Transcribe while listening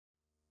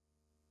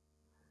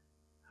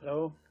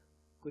Hello,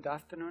 good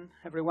afternoon,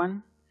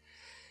 everyone.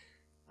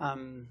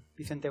 I'm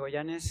Vicente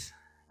Goyanes.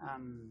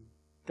 I'm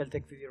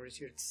TELTEK Video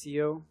Research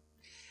CEO.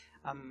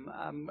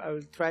 I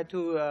will try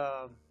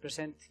to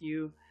present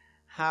you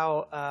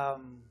how,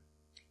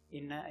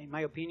 in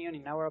my opinion,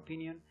 in our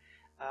opinion,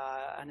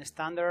 a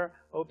standard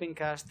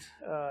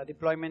OpenCast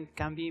deployment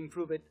can be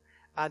improved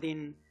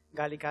adding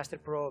Galicaster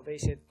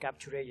Pro-based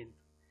Capture Agents.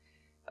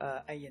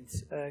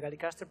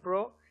 Galicaster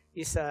Pro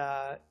is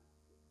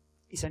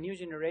a new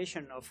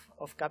generation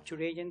of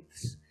capture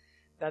agents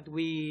that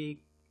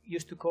we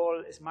used to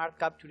call smart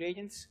capture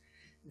agents.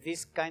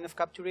 These kind of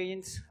capture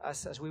agents,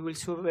 as we will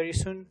see very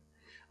soon,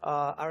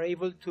 are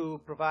able to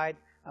provide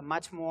a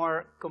much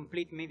more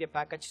complete media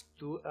package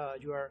to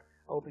your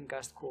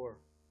OpenCast core.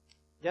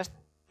 Just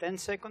 10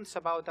 seconds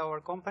about our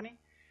company.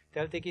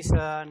 TELTEK is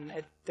an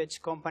EdTech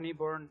company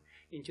born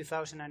in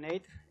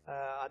 2008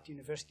 at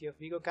University of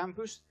Vigo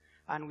campus,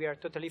 and we are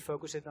totally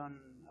focused on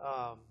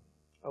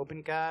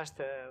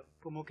OpenCast,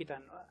 PUMUKit,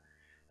 and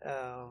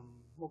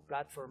MOOC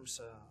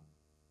platforms,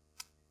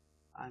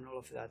 and all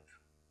of that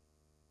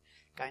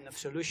kind of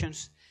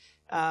solutions.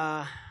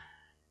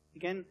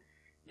 Again,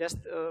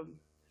 just a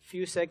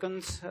few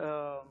seconds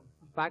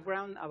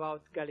background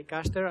about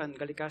Galicaster and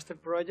Galicaster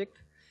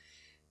project,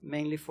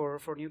 mainly for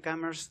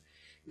newcomers.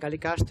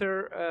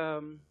 Galicaster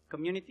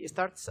community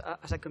starts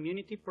as a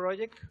community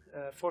project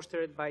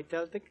fostered by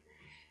TELTEK.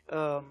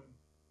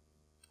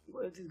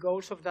 The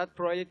goals of that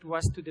project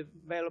was to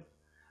develop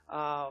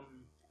a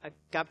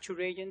capture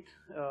agent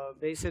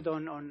based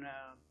on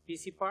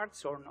PC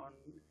parts or on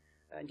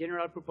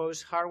general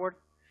purpose hardware,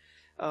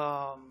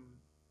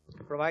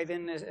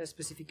 providing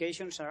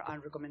specifications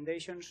and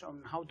recommendations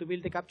on how to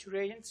build the capture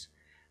agents.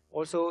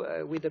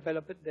 Also, we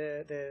developed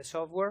the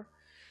software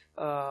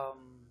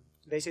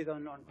based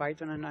on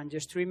Python and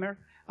GStreamer,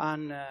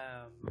 and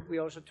we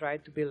also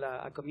tried to build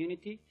a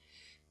community.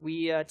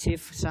 We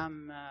achieved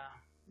some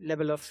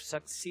level of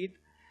succeed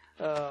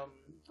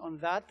on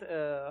that,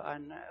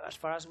 and as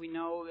far as we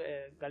know,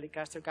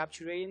 Galicaster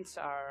capture agents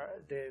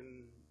are the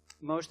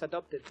most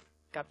adopted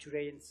capture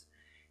agents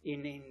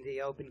in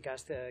the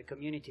OpenCast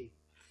community.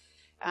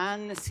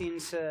 And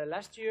since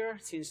last year,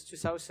 since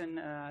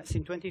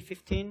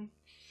 2015,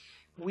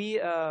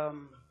 we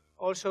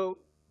also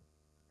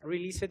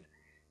released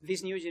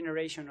this new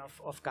generation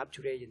of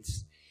capture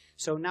agents.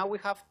 So now we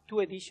have 2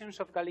 editions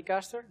of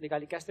Galicaster. The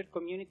Galicaster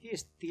community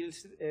is still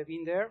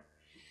being there.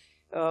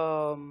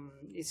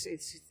 It's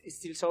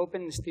still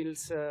open, still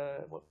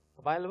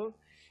available,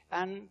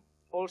 and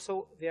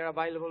also they are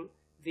available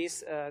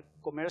this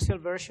commercial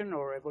version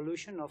or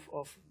evolution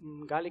of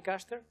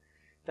Galicaster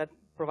that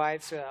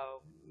provides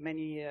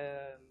many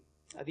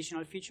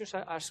additional features,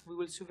 as we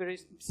will see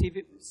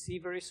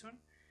very soon,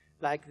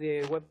 like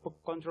the web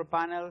control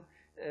panel,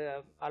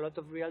 a lot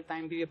of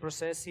real-time video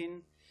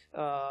processing,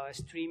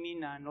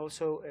 streaming, and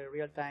also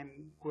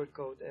real-time QR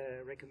code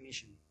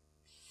recognition.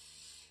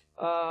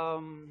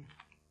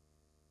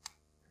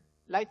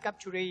 Light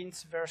capture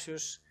agents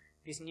versus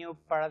this new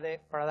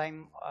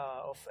paradigm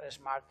of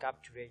smart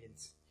capture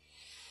agents.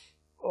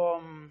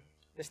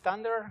 The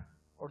standard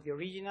or the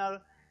original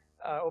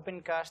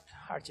OpenCast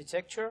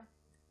architecture,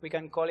 we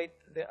can call it,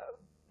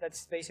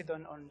 that's based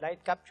on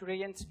light capture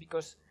agents,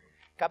 because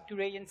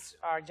capture agents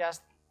are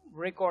just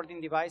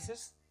recording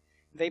devices.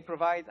 They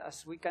provide,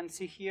 as we can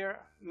see here,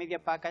 media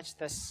package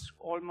that's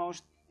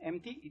almost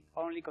empty. It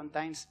only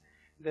contains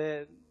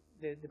the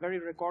very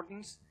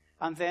recordings,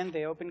 and then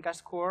the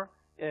OpenCast core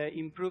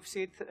improves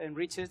it,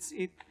 enriches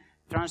it,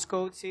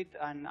 transcodes it,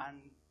 and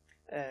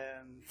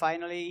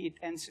finally it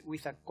ends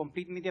with a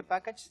complete media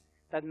package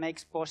that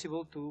makes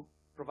possible to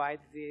provide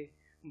the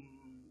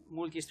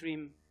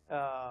multi-stream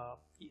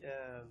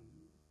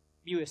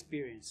view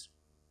experience.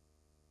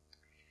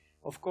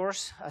 Of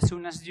course, as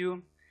soon as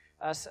you,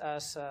 as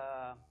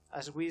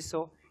we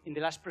saw in the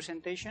last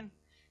presentation,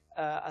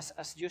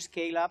 as you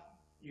scale up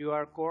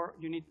your core,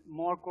 you need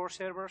more core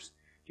servers,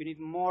 you need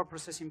more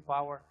processing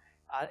power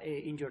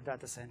in your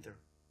data center.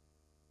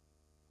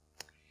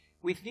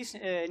 With this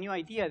new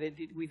idea,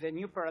 with the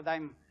new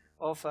paradigm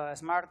of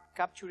smart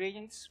capture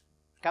agents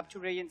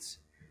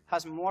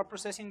has more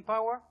processing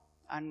power,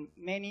 and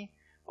many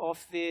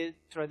of the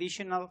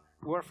traditional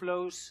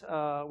workflow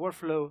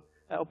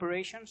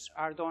operations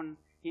are done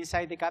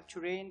inside the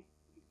capture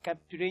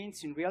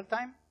agents in real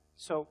time.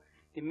 So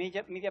the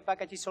media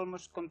package is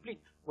almost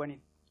complete when it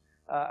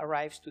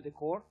arrives to the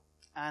core,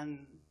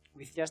 and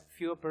with just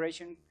few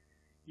operations,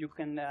 you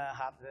can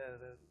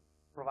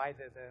provide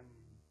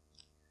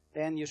the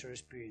end user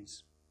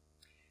experience.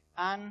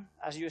 And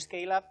as you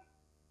scale up,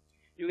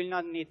 you will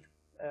not need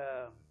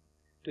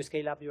to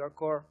scale up your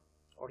core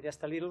or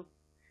just a little,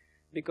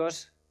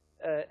 because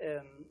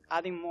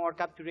adding more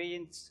capture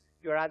agents,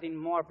 you're adding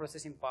more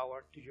processing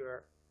power to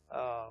your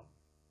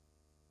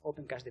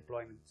OpenCast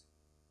deployment.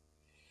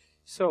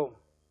 So,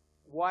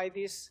 why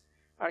this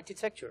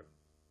architecture?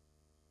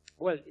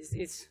 Well,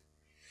 it's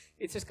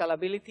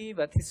scalability,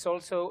 but it's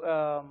also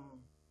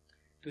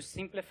to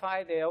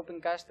simplify the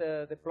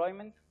OpenCast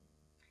deployment.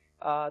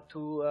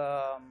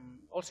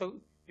 Also,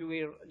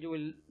 you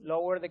will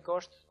lower the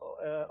cost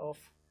of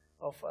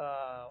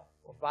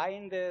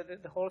buying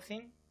the whole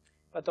thing,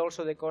 but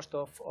also the cost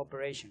of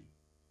operation.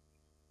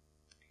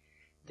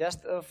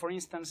 Just for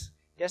instance,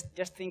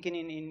 just thinking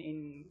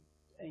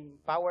in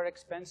power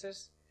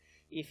expenses,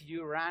 if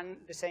you run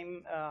the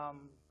same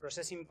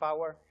processing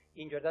power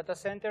in your data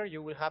center,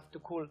 you will have to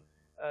cool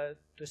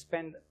to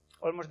spend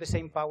almost the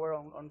same power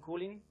on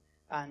cooling,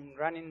 and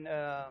running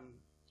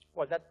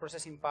well, that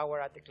processing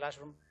power at the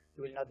classroom,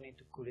 you will not need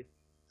to cool it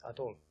at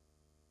all.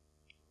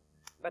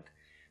 But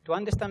to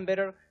understand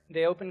better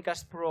the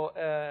OpenCast Pro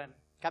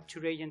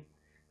capture agent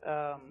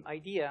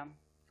idea,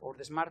 or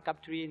the smart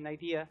capture agent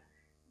idea,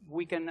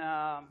 we can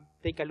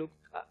take a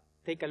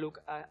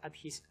look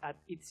at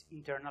its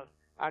internal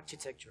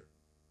architecture.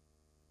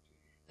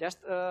 Just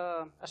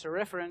as a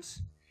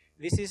reference,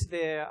 this is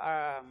the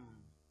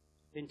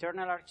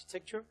internal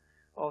architecture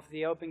of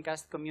the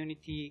OpenCast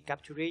community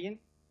capture agent.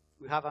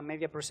 We have a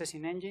media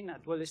processing engine, a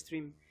dual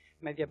stream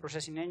media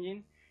processing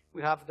engine.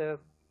 We have the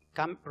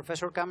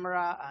professor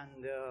camera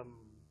and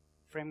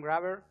frame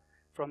grabber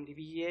from the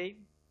VGA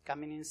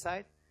coming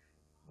inside.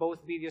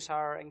 Both videos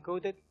are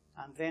encoded,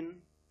 and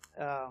then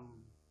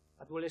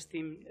a dual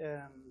stream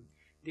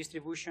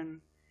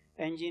distribution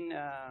engine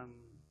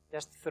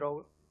just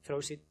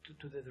throws it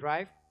to the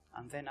drive,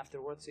 and then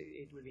afterwards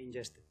it will be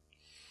ingested.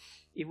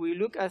 If we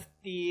look at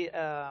the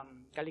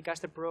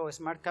Galicaster Pro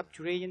Smart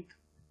Capture Agent,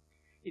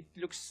 it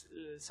looks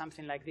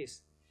something like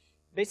this.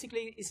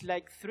 Basically, it's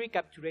like 3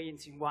 capture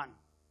agents in one.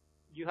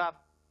 You have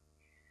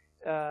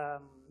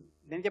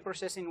media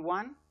processing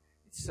one.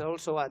 It's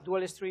also a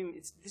dual stream.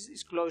 This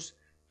is close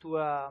to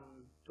a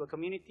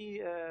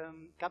community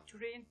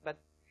capture agent, but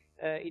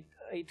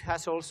it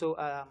has also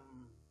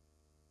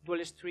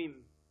dual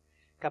stream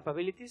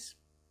capabilities.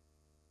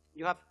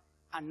 You have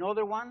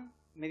another one,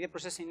 media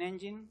processing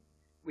engine,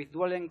 with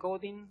dual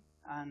encoding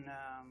and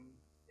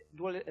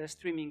dual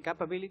streaming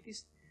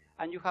capabilities.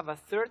 And you have a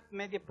third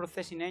media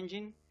processing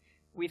engine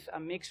with a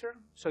mixer,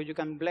 so you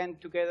can blend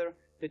together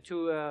the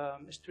two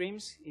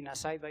streams in a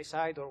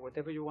side-by-side or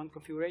whatever you want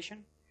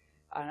configuration,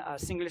 a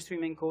single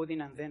stream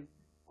encoding, and then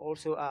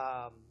also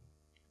a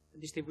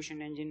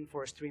distribution engine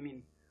for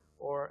streaming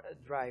or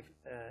drive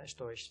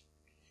storage.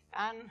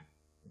 And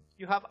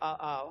you have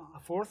a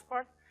fourth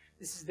part.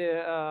 This is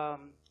the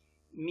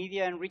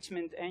media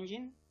enrichment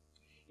engine.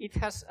 It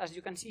has, as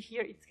you can see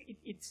here,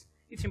 it's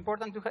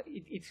important to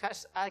it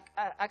has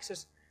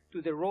access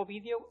to the raw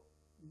video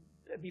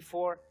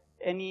before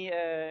any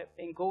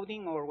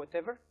encoding or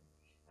whatever.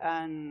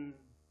 And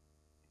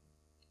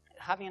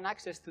having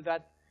access to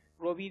that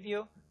raw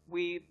video,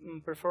 we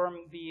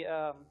perform the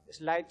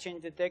slide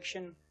change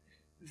detection,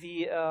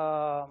 the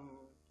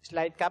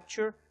slide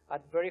capture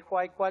at very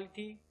high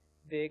quality,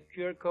 the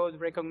QR code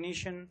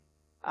recognition,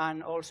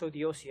 and also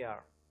the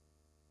OCR.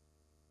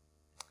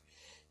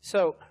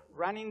 So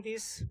running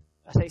this,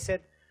 as I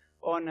said,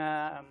 on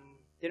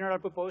general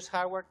purpose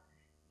hardware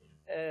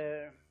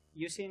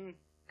using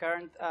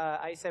current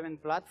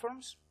i7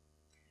 platforms,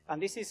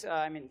 and this is,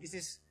 I mean, this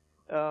is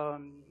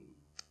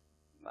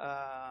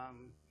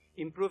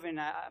improving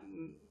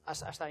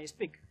as I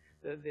speak.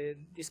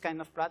 These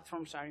kind of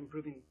platforms are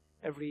improving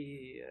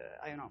every,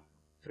 I don't know,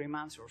 3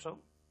 months or so.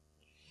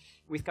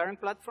 With current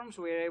platforms,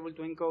 we are able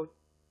to encode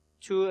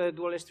 2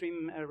 dual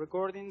stream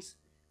recordings,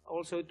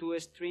 also to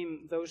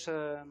stream those,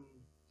 to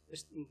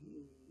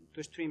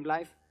stream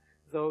live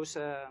those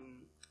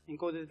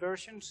encoded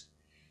versions.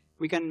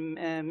 We can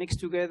mix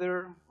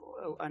together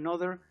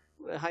another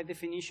high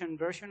definition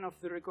version of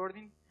the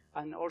recording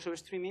and also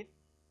stream it.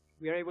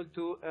 We are able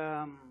to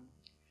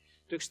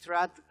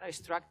extract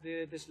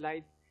the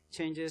slide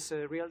changes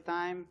real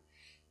time,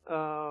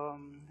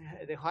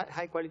 the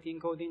high quality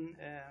encoding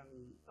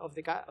of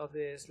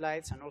the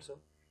slides, and also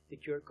the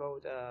QR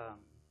code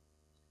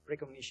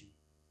recognition.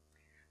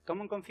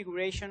 Common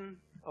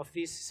configuration of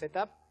this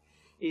setup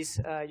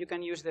is you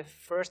can use the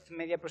first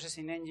media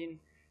processing engine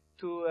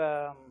to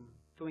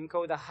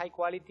encode a high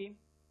quality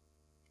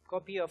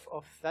copy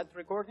of that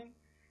recording.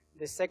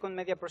 The second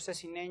media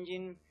processing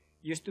engine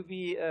used to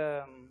be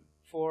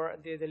for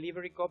the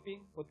delivery copy,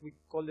 what we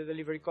call the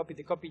delivery copy,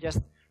 the copy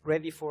just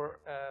ready for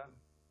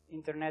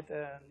internet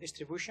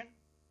distribution.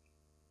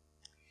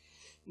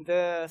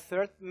 The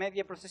third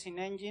media processing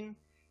engine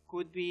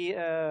could be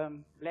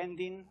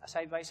blending a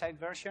side-by-side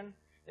version,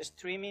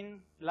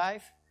 streaming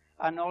live,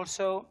 and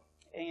also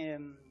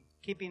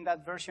keeping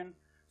that version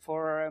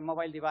for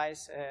mobile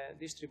device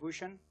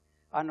distribution,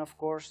 and of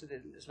course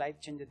the slide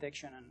change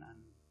detection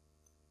and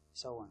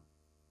so on.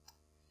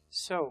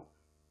 So,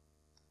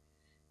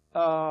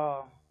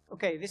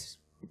 okay, this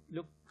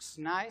looks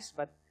nice,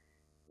 but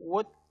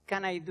what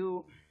can I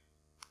do?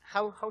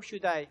 How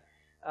should I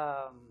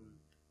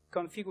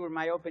configure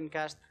my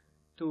OpenCast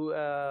to,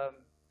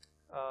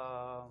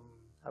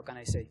 how can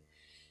I say,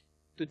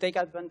 to take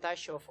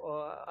advantage of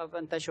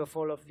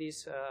all of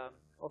this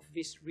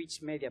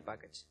rich media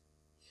package?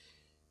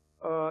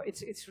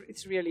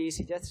 It's really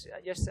easy.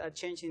 Just a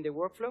change in the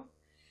workflow.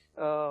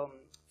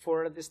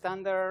 For the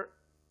standard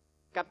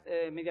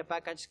media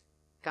package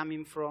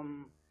coming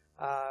from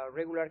a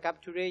regular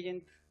capture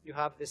agent, you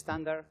have the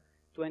standard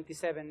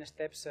 27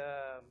 steps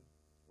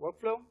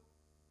workflow.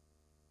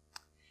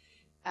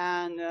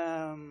 And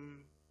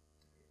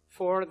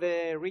for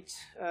the rich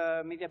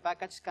media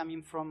package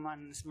coming from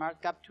a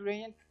smart capture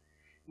agent,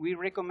 we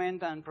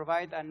recommend and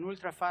provide an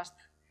ultra-fast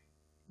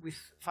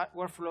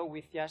workflow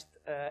with just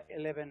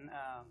 11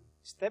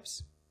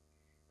 steps.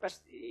 But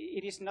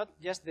it is not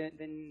just the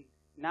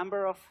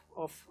number of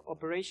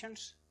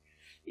operations,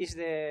 it's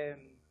the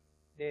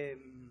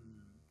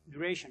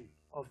duration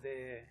of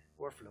the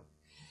workflow.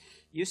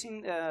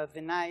 Using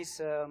the nice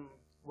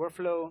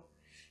workflow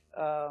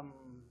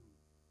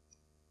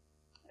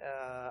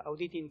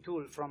auditing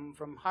tool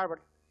from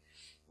Harvard,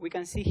 we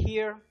can see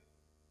here,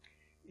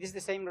 this is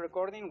the same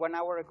recording, 1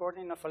 hour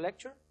recording of a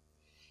lecture.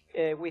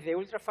 With the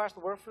ultra-fast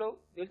workflow,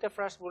 the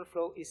ultra-fast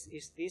workflow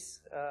is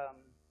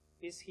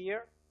this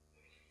here.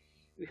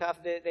 We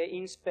have the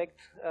inspect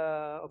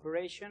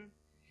operation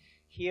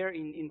here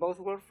in both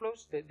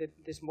workflows.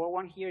 The small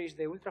one here is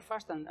the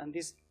ultra-fast, and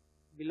this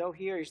below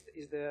here is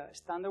the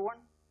standard one.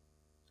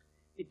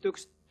 It took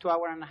 2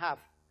 hours and a half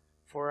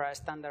for a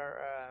standard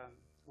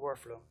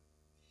workflow.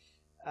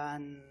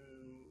 And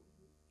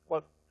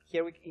well,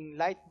 here in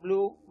light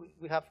blue,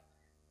 we have,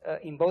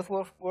 in both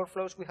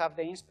workflows, we have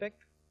the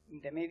inspect,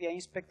 the media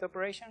inspect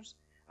operations,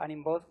 and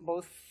in both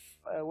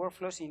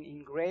workflows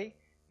in gray,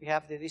 we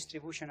have the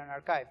distribution and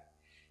archive.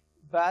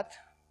 But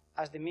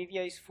as the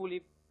media is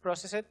fully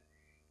processed,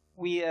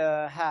 we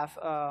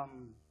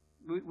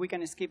we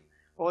can skip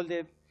all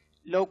the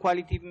low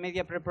quality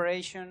media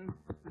preparation,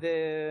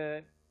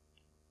 the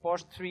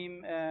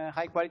post-stream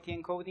high quality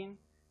encoding,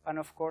 and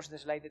of course the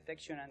slide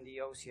detection and the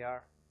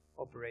OCR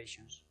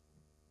operations.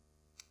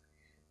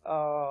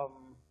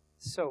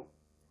 So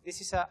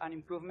this is an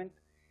improvement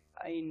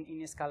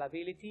in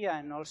scalability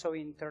and also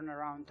in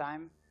turnaround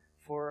time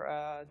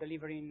for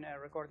delivering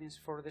recordings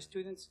for the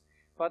students.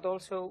 But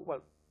also,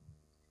 well,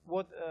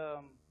 what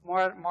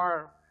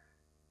more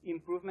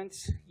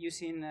improvements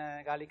using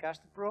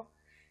Galicaster Pro?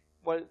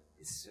 Well,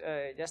 it's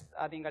just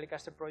adding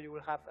Galicaster Pro, you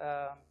will have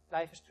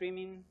live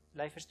streaming.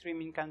 Live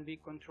streaming can be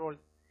controlled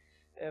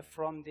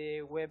from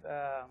the web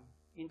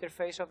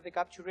interface of the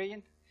capture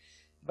agent.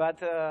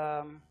 But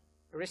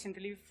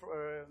recently,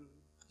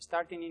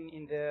 starting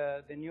in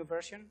the new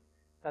version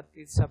that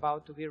is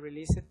about to be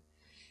released,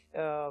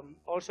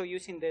 also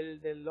using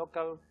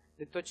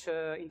the touch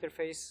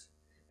interface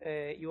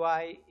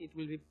UI, it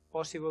will be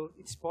possible.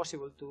 It's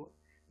possible to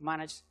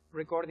manage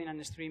recording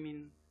and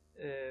streaming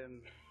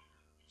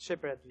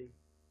separately.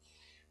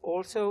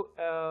 Also,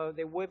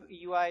 the web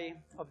UI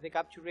of the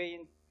capture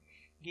agent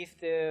gives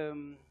the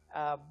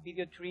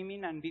video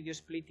trimming and video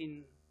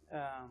splitting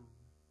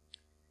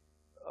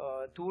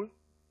tool.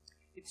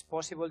 It's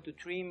possible to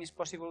trim. It's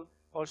possible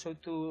also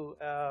to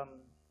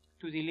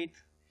delete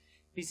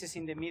pieces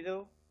in the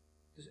middle,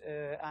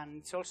 and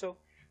it's also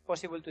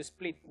possible to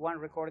split one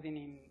recording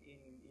in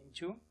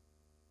two.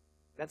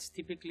 That's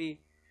typically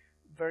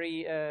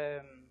very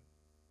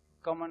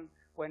common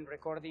when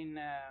recording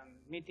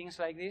meetings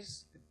like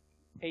this.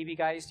 The AV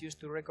guys used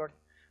to record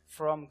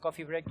from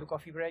coffee break to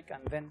coffee break,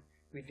 and then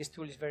with this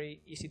tool it's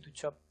very easy to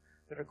chop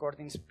the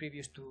recordings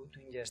previous to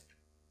ingest.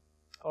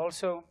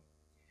 Also,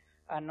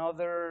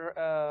 another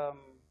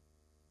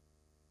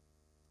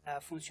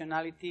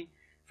functionality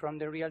from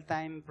the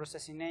real-time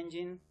processing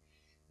engine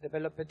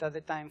developed at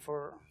the time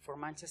for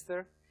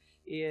Manchester,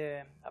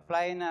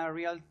 applying a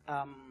real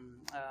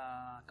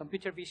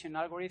computer vision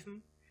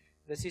algorithm.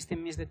 The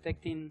system is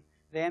detecting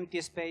the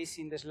empty space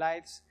in the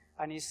slides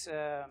and is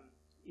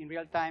in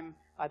real time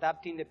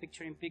adapting the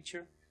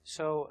picture-in-picture.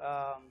 So,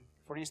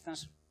 for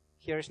instance,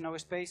 here is no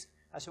space.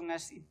 As soon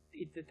as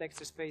it detects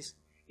the space,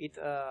 it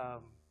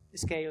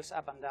scales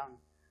up and down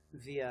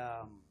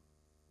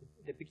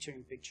the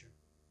picture-in-picture.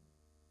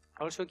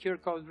 Also,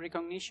 QR code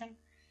recognition.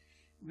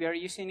 We are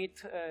using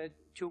it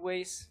two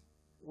ways.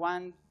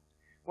 One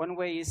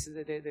way is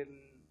the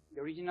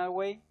original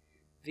way.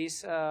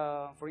 This,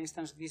 for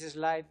instance, this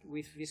slide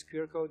with this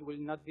QR code will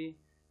not be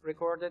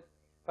recorded,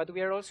 but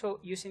we are also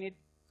using it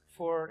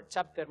for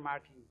chapter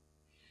marking.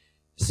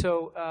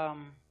 So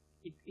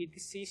it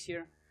is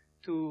easier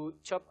to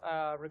chop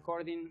a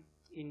recording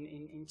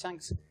in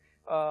chunks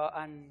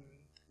and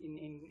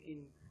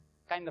in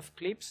kind of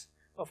clips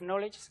of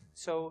knowledge.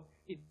 So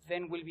it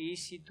then will be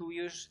easy to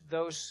use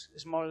those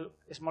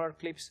smaller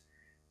clips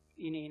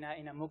in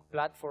a MOOC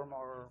platform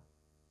or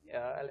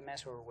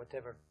LMS or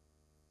whatever.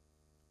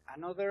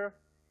 Another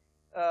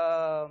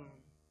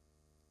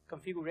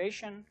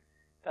configuration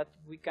that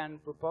we can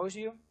propose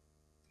you,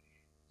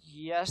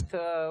 just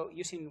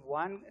using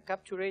one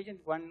capture agent,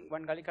 one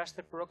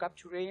Galicaster Pro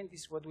capture agent,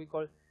 is what we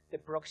call the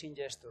proxy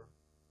ingestor.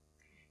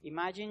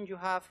 Imagine you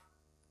have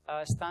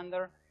a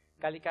standard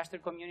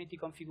Galicaster community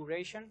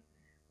configuration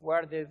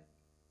where the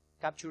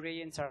capture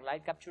agents are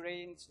light capture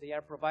agents. They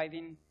are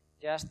providing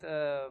just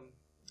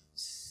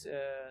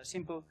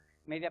simple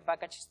media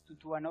packages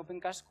to an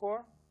OpenCast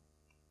core.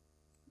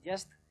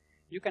 Just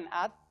you can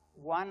add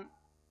one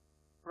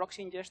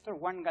proxy ingestor,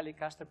 one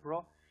Galicaster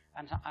Pro,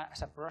 and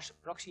as a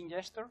proxy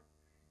ingester.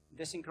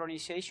 The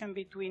synchronization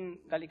between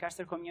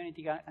Galicaster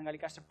Community and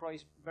Galicaster Pro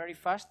is very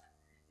fast.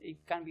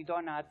 It can be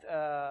done at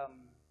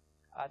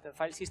the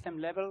file system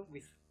level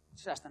with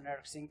just an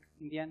ArcSync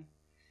in the end.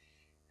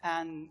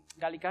 And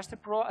Galicaster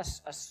Pro,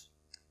 as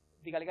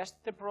the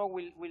Galicaster Pro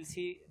will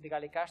see the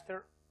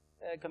Galicaster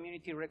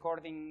community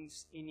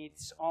recordings in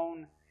its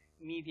own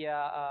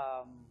media,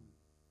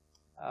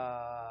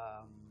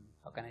 how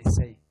can I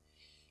say,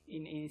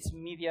 in its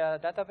media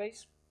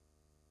database,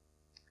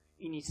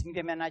 in its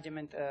media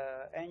management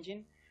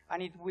engine,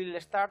 and it will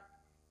start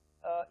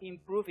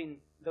improving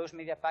those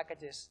media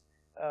packages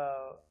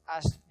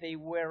as they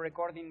were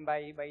recording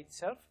by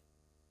itself.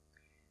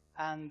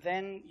 And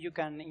then you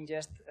can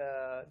ingest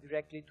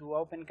directly to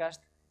OpenCast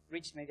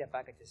rich media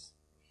packages.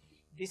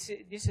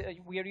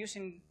 We are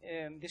using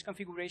this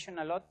configuration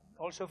a lot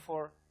also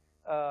for,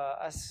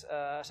 as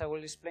I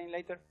will explain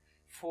later,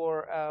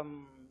 for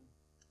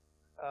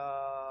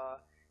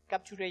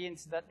capture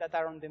agents that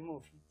are on the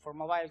move, for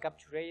mobile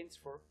capture agents,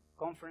 for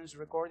conference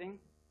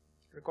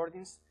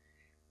recordings,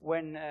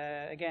 when,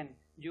 again,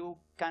 you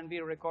can be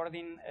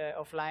recording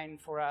offline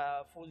for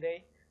a full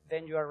day,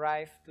 then you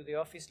arrive to the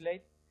office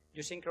late,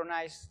 you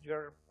synchronize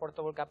your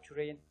portable capture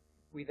agent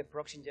with the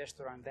proxy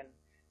ingester, and then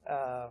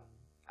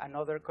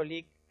another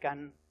colleague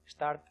can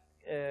start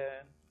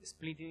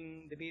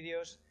splitting the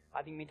videos,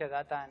 adding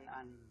metadata,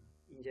 and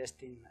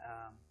ingesting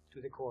to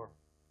the core.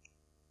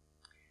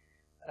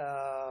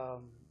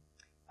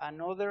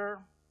 Another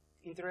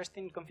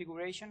interesting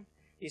configuration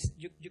is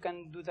you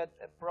can do that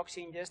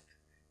proxy ingest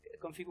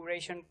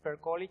configuration per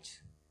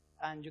college,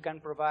 and you can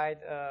provide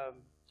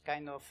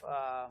kind of,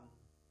 how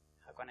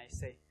can I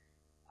say,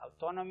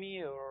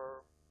 autonomy,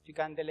 or you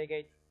can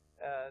delegate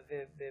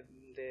the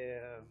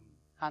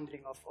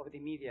handling of the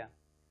media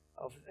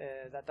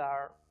that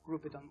are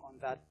grouped on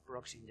that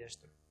proxy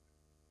ingester.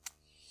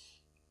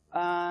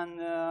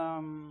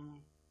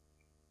 And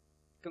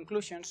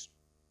conclusions.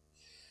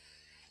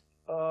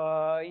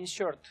 In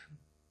short,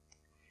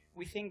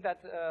 we think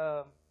that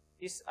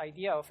this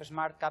idea of a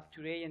smart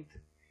capture agent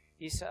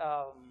is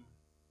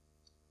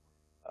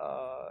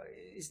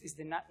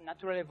the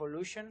natural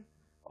evolution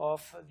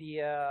of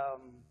the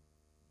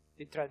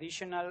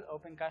traditional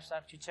OpenCast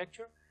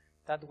architecture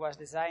that was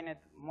designed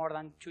more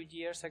than 2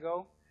 years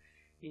ago.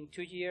 In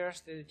 2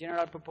 years, the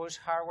general purpose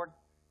hardware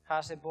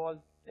has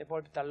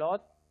evolved a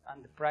lot,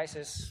 and the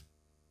prices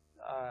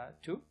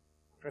too,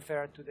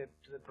 referred to the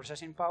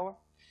processing power.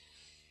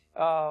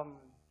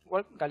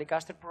 Well,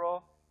 Galicaster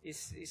Pro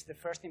is the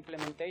first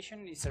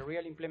implementation. It's a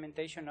real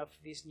implementation of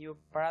this new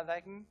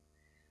paradigm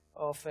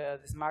of the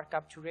smart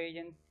capture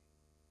agent,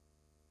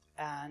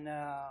 and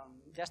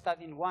just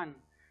adding one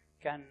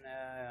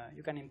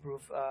you can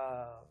improve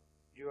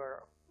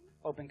your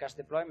OpenCast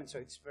deployment, so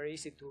it's very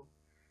easy to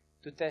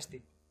test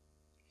it.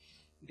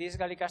 This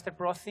Galicaster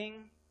Pro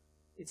thing,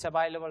 it's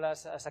available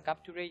as a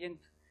capture agent,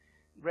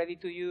 ready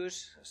to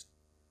use,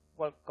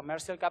 well,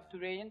 commercial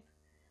capture agent,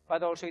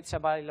 but also it's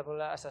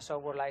available as a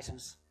software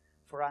license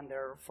for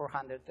under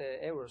 400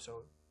 euros.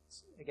 So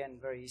it's, again,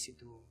 very easy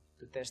to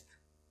test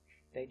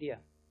the idea.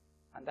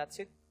 And that's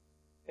it.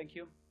 Thank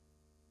you.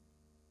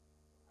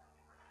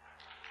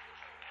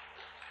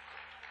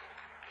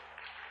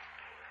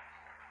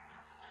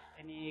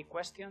 Any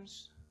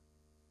questions?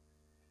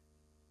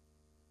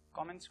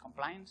 Comments?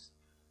 Compliance?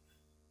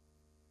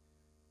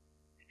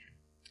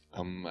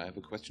 I have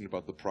a question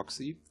about the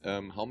proxy.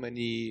 How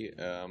many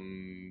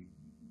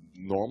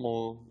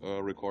normal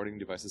recording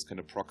devices can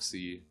a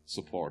proxy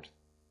support?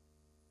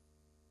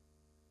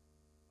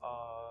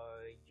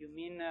 You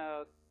mean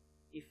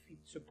if it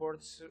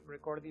supports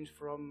recordings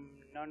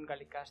from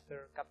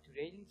non-Galicaster capture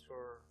agents,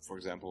 or? For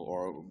example,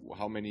 or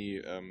how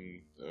many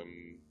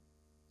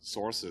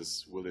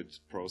sources will it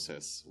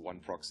process, one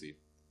proxy?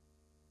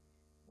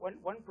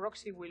 One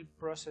proxy will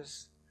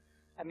process,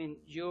 I mean,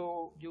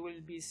 you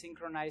will be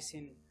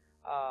synchronizing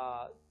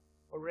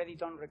already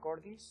done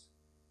recordings.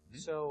 Mm-hmm.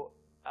 So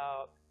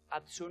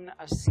as soon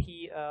as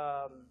he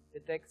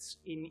detects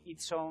in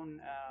its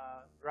own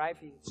drive,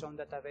 in its own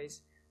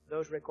database,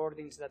 those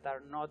recordings that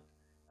are not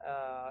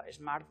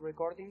smart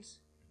recordings,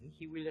 mm-hmm.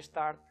 he will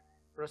start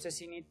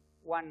processing it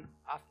one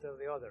after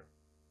the other.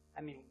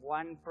 I mean,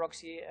 one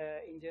proxy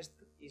ingest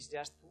is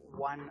just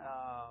one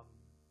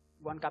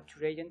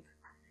capture agent,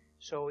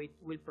 so it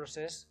will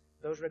process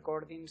those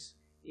recordings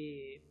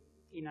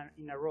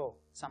in a row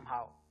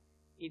somehow.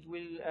 It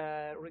will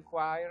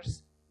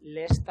requires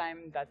less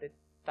time than the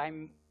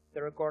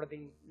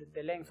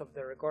length of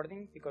the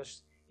recording,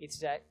 because it's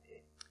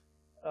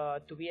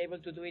to be able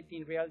to do it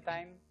in real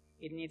time,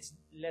 it needs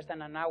less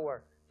than an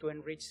hour to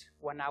enrich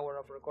 1 hour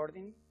of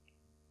recording.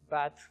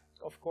 But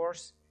of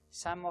course,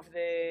 some of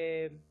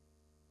the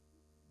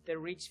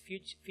rich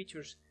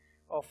features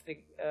of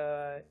the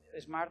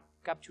smart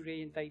capture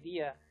agent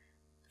idea,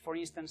 for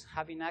instance,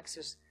 having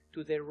access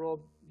to the raw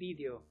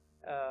video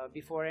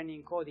before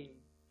any encoding,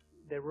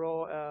 the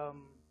raw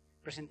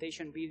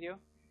presentation video,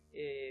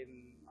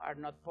 are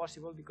not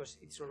possible because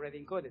it's already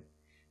encoded.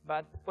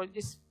 But well,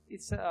 it's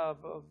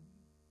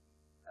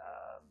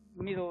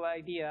middle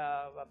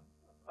idea,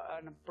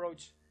 an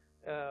approach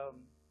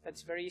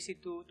that's very easy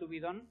to be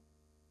done.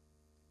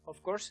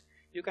 Of course,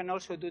 you can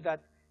also do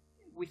that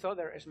with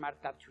other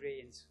smart capture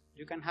agents.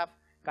 You can have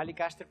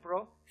Galicaster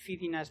Pro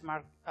feeding a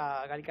smart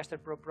Galicaster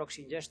Pro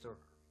proxy ingestor.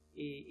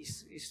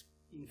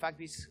 In fact,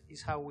 this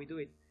is how we do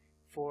it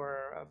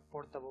for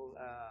portable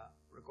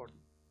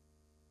recording.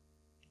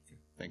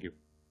 Thank you.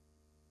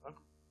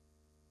 Welcome.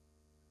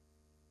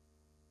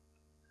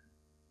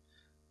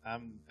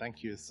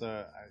 Thank you.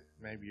 So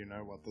maybe you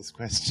know what this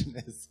question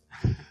is.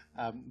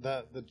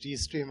 The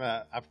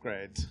GStreamer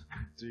upgrade,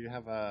 do you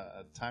have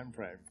a time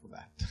frame for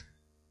that?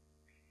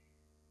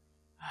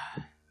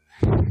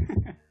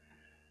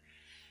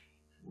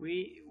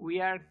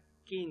 We are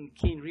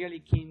really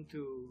keen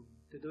to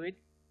do it.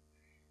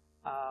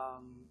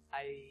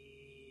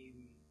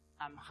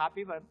 I'm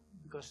happy, but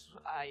because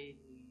I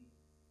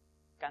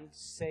can't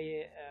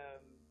say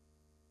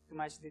too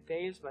much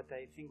details, but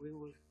I think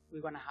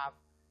we're gonna have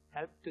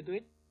help to do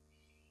it.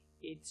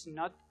 It's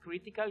not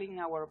critical in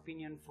our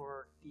opinion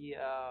for the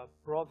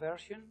Pro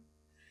version,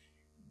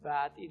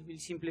 but it will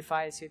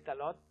simplify it a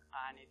lot,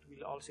 and it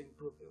will also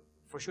improve.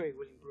 For sure, it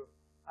will improve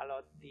a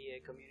lot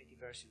the community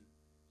version.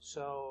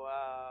 So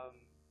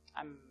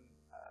I'm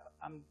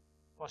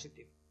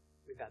positive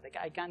with that.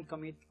 I can't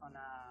commit on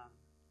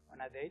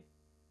a date,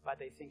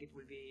 but I think it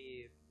will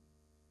be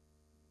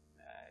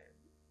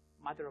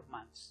a matter of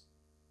months.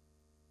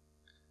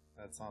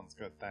 That sounds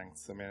good,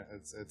 thanks. I mean,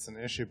 it's an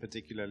issue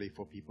particularly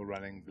for people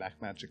running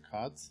Blackmagic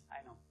cards.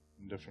 I know.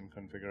 In different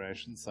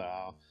configurations. So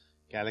our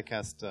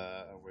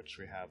Galicaster, which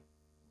we have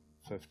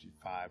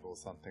 55 or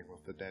something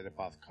with the data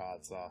path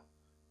cards, are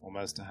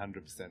almost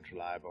 100%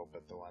 reliable,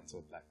 but the ones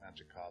with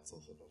Blackmagic cards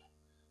are sort of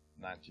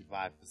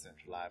 95%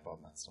 reliable,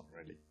 and that's not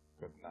really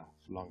good enough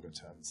longer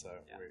term. So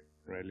yeah,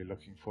 we're really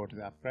looking forward to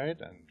the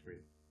upgrade, and we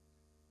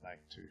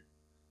like to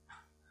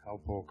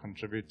help or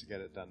contribute to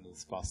get it done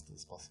as fast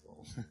as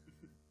possible.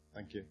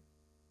 Thank you.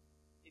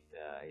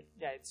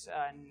 Yeah, it's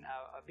a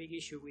big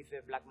issue with the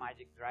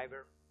Blackmagic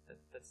driver.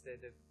 That's the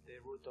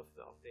root of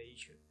the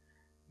issue.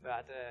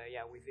 But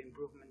yeah, with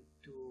improvement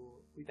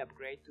with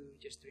upgrade to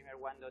GStreamer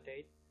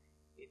 1.8,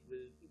 it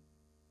will,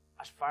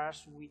 as far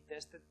as we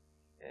tested,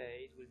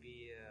 it will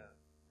be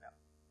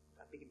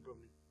a big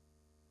improvement.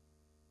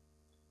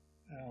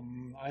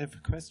 I have a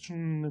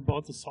question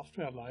about the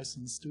software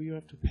license. Do you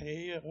have to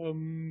pay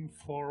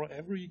for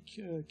every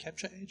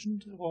capture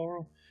agent,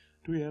 or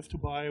do you have to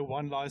buy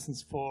one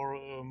license for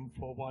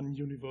one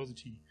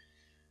university?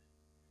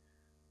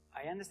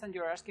 I understand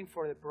you're asking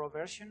for the Pro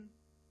version.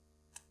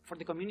 For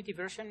the community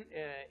version,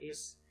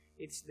 it's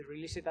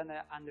released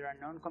under a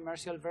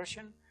non-commercial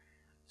version.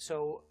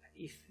 So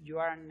if you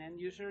are an end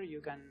user,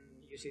 you can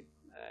use it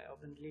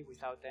openly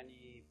without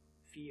any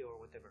fee or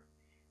whatever.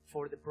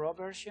 For the Pro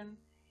version,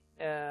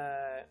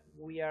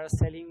 we are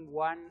selling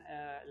one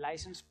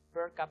license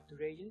per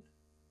capture agent.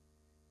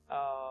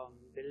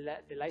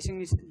 The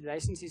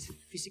license is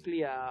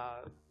physically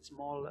a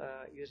small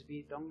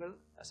USB dongle,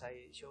 as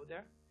I showed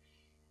there.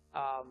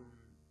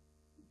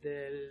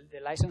 The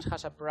license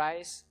has a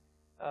price.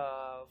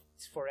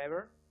 It's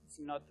forever. It's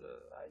not.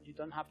 You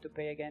don't have to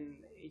pay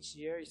again each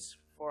year. It's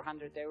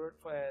 400 euros,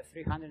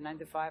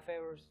 395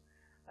 euros.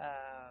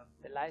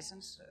 The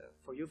license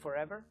for you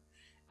forever,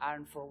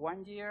 and for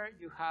 1 year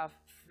you have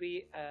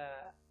free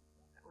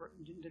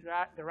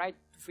the right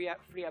to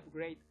free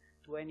upgrade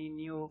to any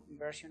new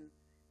version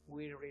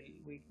we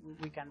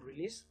can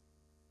release,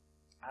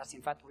 as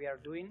in fact we are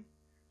doing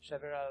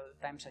several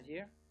times a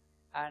year.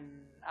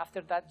 And after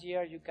that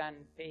year, you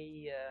can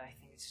pay, I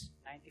think it's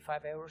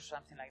 95 euros,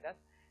 something like that,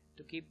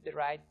 to keep the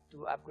right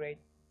to upgrade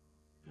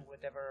to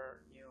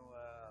whatever new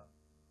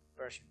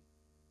version.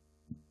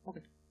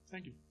 Okay,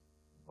 thank you.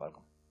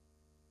 Welcome.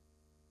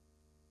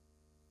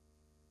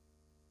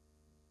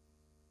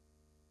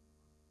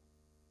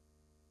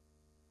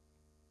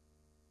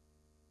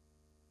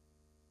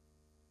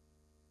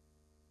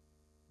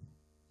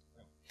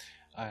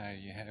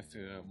 I have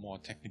a more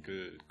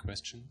technical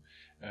question.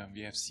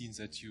 We have seen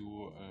that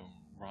you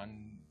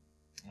run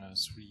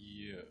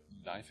 3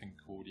 live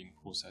encoding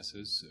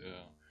processes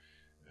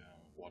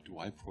or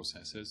dual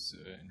processes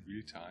in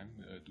real time.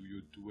 Do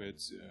you do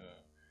it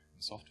in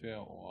software,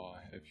 or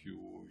have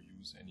you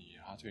used any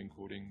hardware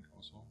encoding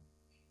also?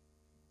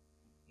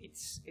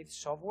 It's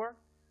software,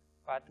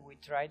 but we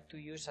try to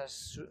use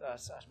as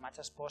much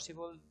as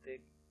possible the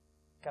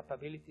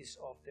capabilities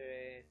of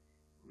the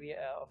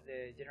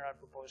general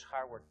purpose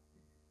hardware.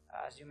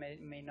 As you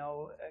may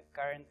know,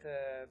 current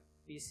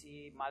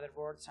PC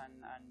motherboards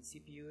and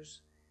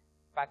CPUs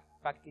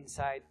packed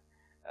inside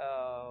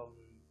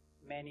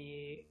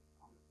many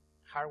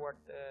hardware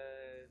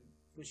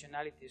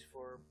functionalities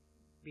for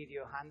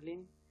video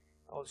handling.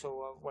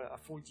 Also, well, a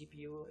full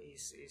GPU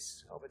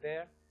is over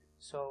there.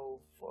 So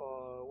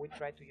we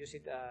try to use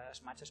it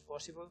as much as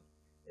possible.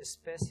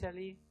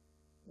 Especially,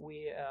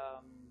 we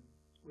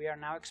are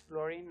now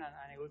exploring, and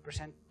I will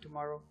present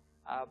tomorrow,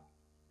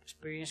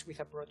 experience with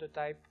a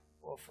prototype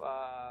of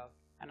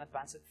an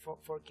advanced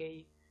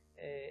 4K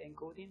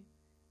encoding,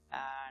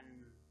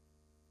 and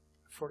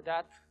for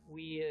that,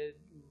 we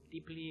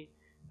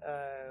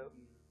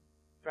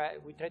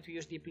try to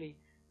use deeply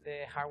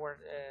the hardware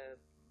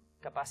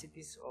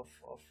capacities of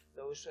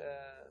those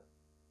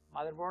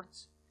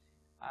motherboards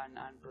and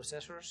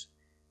processors.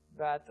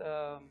 But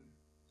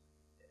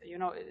you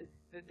know,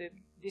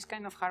 this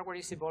kind of hardware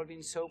is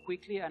evolving so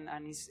quickly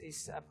and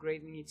is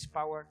upgrading its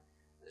power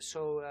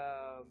so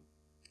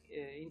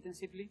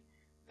intensively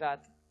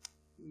that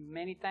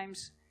many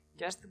times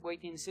just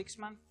waiting 6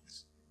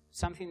 months,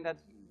 something that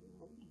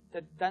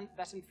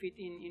doesn't fit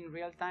in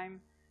real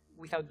time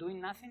without doing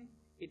nothing,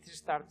 it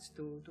starts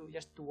to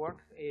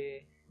work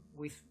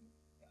with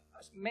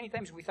many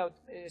times without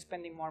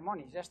spending more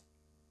money, just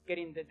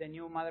getting the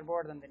new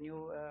motherboard and the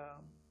new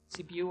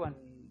CPU, and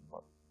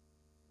well,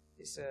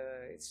 it's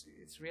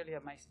really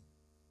amazing.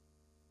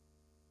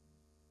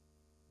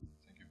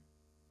 Thank you.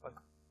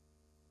 Welcome.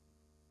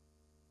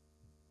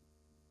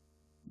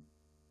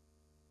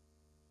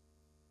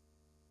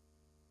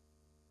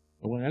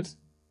 No one else?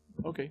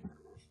 Okay.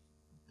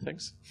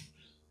 Thanks.